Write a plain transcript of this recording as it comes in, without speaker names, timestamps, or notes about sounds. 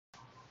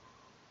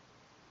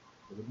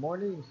Good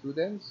morning,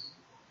 students.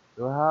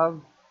 To have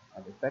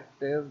an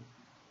effective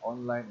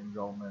online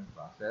enrollment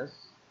process,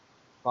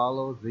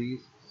 follow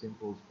these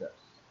simple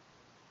steps.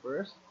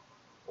 First,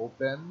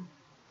 open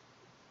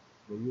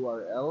the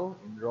URL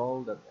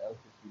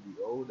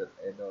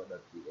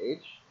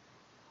enroll.lccbo.edu.ph.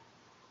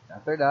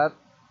 After that,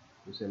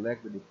 you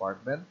select the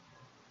department.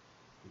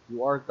 If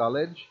you are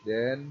college,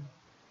 then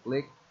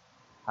click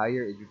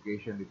Higher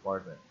Education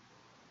Department.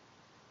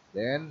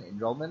 Then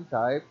enrollment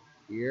type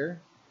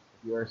here.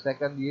 If you are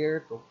second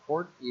year to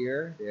fourth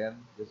year,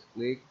 then just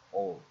click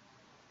all.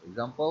 For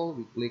example,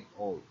 we click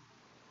all.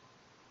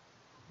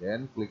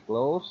 Then click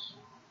close.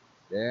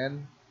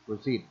 Then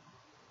proceed.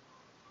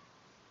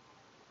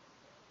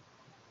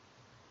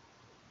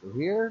 So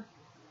here,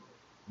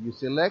 you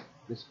select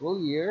the school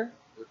year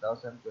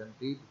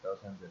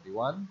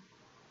 2020-2021.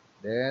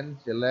 Then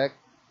select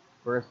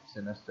first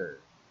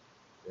semester.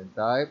 Then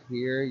type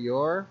here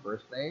your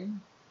first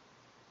name,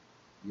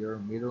 your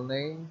middle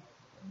name,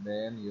 and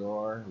then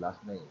your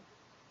last name.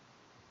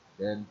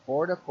 Then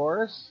for the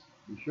course,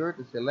 be sure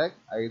to select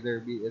either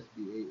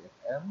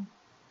BSBA-FM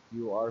if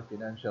you are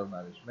Financial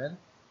Management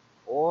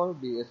or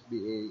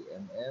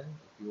BSBA-MM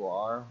if you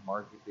are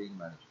Marketing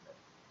Management.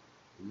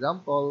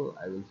 Example,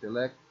 I will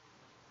select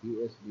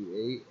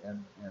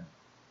BSBA-MM.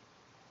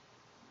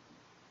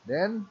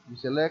 Then you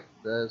select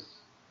the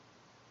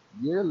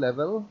year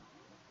level.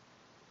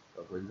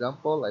 So for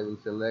example, I will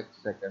select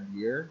second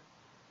year.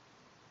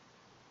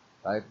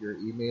 Type your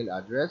email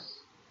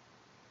address,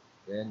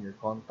 then your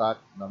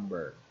contact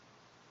number.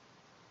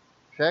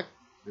 Check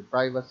the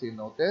privacy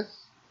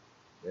notice,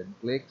 then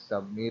click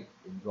Submit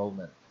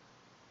Enrollment.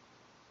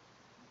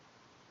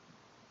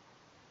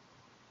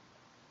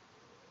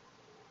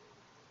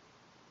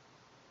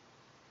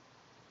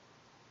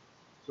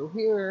 So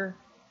here,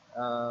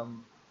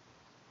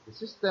 the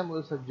system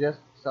will suggest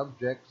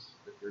subjects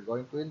that you're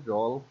going to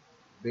enroll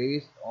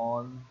based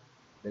on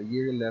the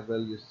year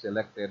level you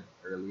selected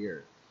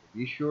earlier. So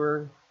be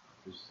sure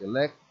to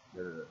select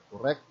the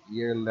correct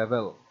year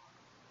level.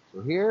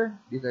 So here,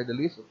 these are the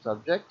list of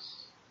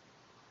subjects.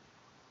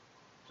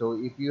 So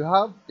if you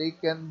have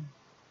taken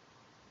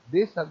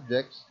these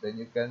subjects, then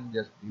you can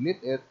just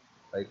delete it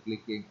by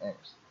clicking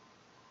X.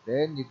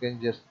 Then you can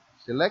just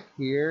select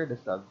here the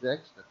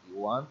subjects that you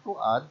want to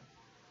add.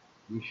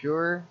 Be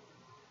sure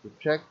to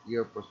check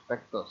your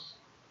prospectus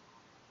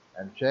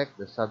and check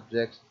the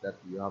subjects that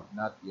you have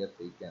not yet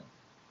taken.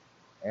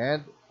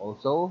 And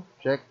also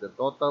check the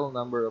total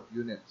number of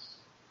units.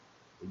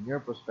 In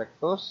your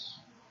prospectus,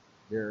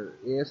 there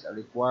is a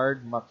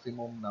required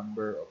maximum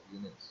number of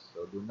units.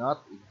 So do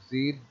not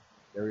exceed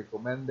the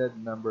recommended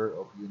number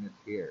of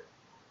units here.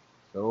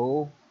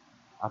 So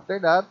after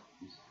that,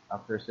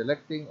 after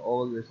selecting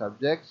all your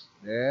subjects,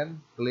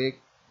 then click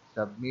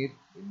Submit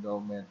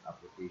Enrollment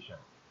Application.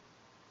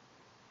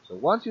 So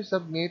once you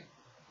submit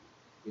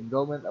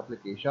enrollment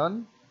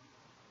application,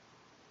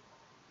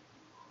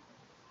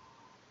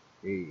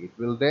 it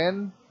will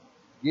then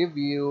give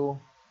you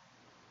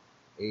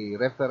a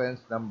reference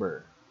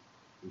number.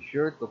 Be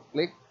sure to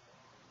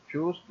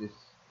choose this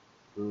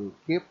to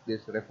keep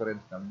this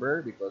reference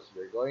number because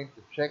we're going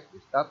to check the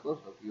status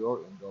of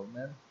your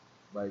enrollment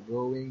by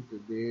going to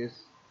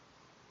this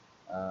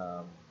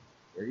um,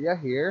 area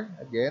here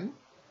again.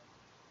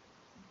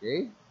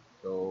 Okay,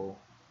 so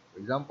for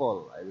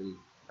example, I will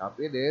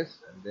copy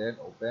this and then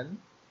open,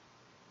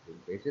 then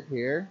paste it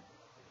here.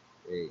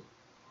 Okay,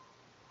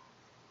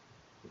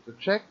 so to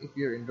check if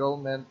your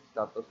enrollment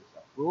status is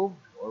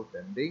approved or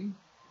pending,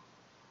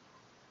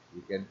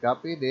 you can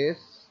copy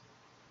this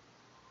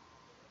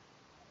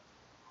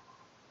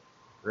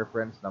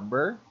reference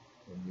number.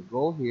 Then you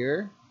go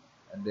here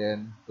and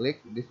then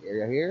click in this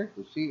area here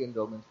to see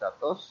enrollment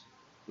status.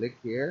 Click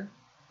here.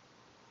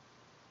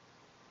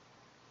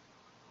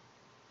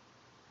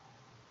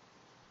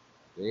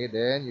 Okay,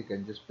 then you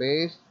can just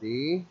paste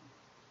the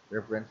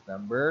reference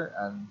number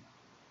and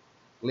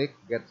click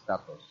get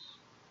status.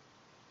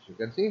 As you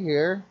can see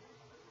here,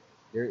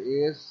 there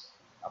is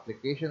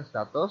application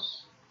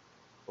status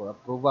for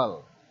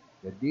approval.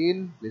 The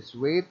dean, please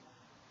wait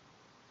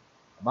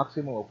a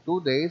maximum of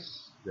 2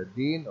 days. The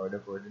dean or the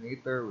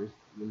coordinator will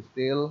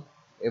still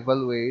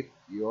evaluate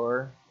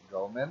your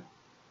enrollment.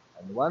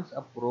 And once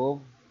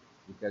approved,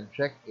 you can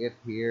check it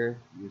here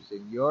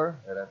using your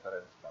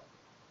reference number.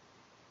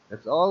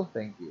 That's all.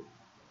 Thank you.